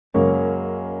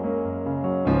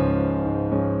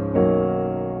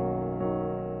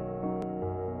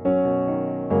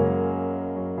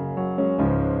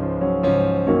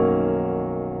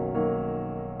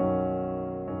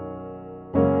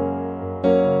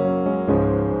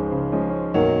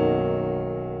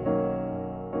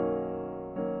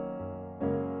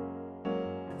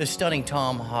This stunning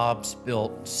Tom Hobbs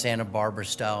built Santa Barbara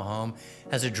style home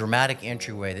has a dramatic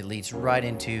entryway that leads right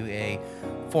into a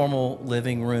formal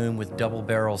living room with double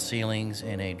barrel ceilings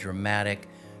and a dramatic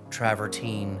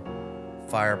travertine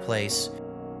fireplace.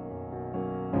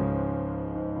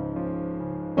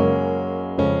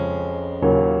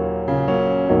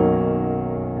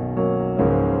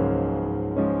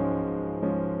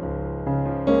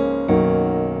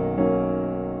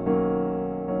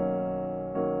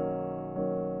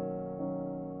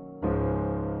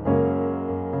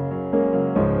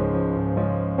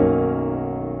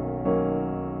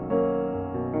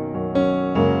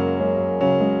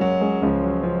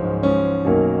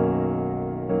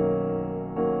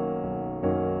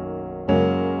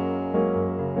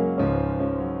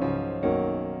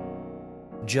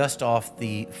 Just off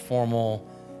the formal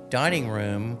dining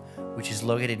room, which is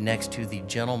located next to the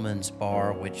gentleman's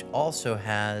bar, which also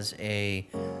has a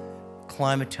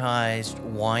climatized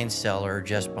wine cellar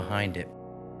just behind it.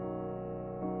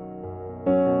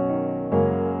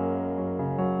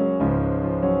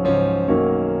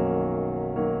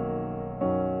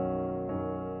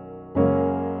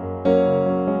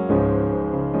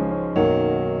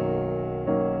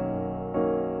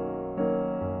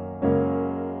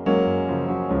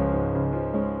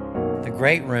 The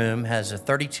great room has a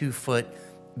 32-foot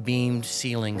beamed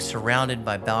ceiling surrounded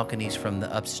by balconies from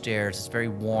the upstairs. It's very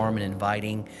warm and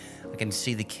inviting. I can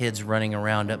see the kids running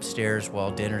around upstairs while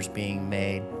dinner's being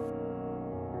made.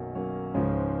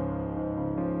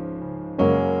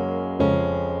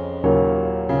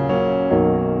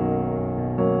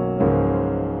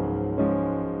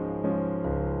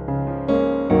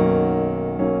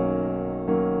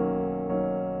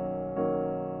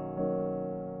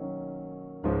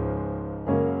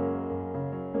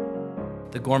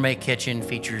 The gourmet kitchen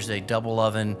features a double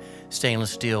oven,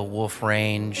 stainless steel Wolf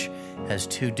range, has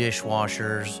 2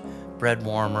 dishwashers, bread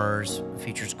warmers,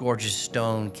 features gorgeous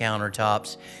stone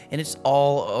countertops, and it's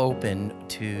all open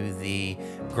to the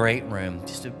great room.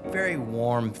 Just a very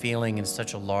warm feeling in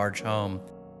such a large home.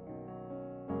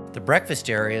 The breakfast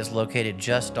area is located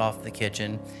just off the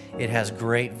kitchen. It has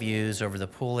great views over the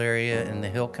pool area and the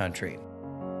hill country.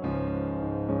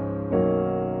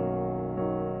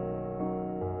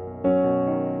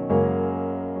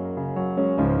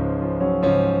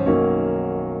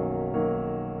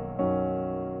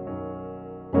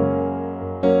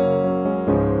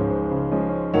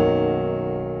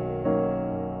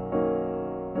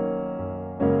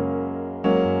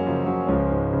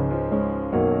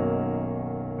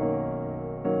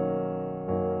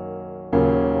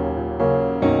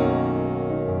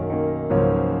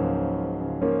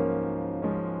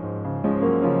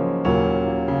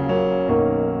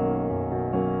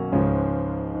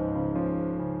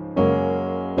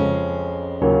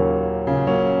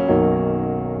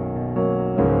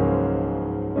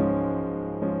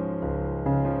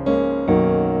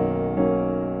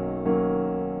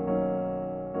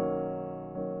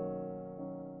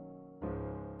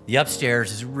 The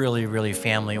upstairs is really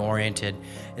family oriented.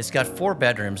 It's got 4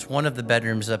 bedrooms. One of the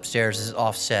bedrooms upstairs is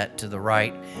offset to the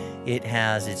right. It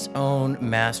has its own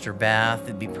master bath.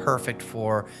 It'd be perfect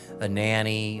for a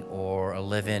nanny or a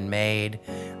live-in maid.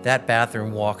 That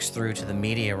bathroom walks through to the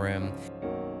media room.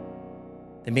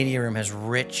 The media room has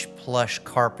rich plush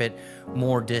carpet,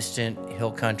 more distant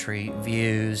hill country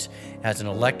views. It has an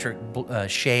electric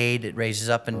shade that raises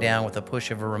up and down with a push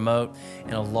of a remote,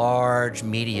 and a large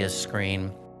media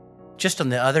screen. Just on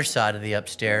the other side of the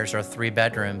upstairs are 3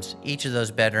 bedrooms. Each of those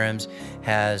bedrooms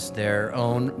has their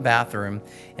own bathroom,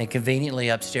 and conveniently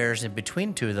upstairs in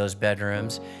between 2 of those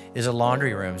bedrooms is a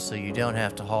laundry room, so you don't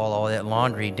have to haul all that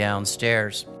laundry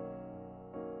downstairs.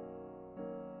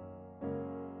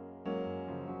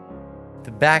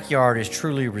 The backyard is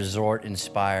truly resort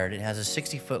inspired. It has a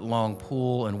 60-foot long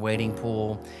pool and wading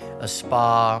pool, a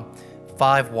spa,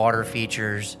 5 water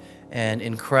features, and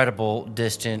incredible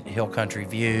distant hill country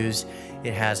views.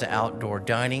 It has an outdoor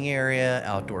dining area,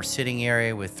 outdoor sitting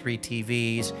area with 3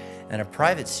 TVs, and a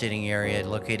private sitting area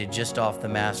located just off the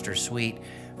master suite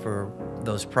for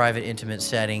those private intimate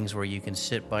settings where you can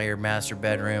sit by your master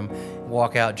bedroom,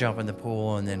 walk out, jump in the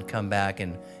pool, and then come back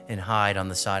and hide on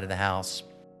the side of the house.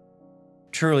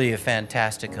 Truly a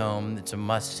fantastic home. It's a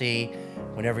must-see.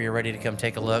 Whenever you're ready to come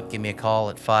take a look, give me a call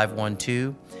at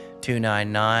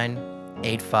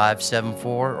 512-299-8574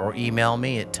 or email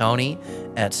me at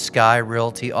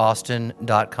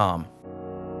tony@skyrealtyaustin.com.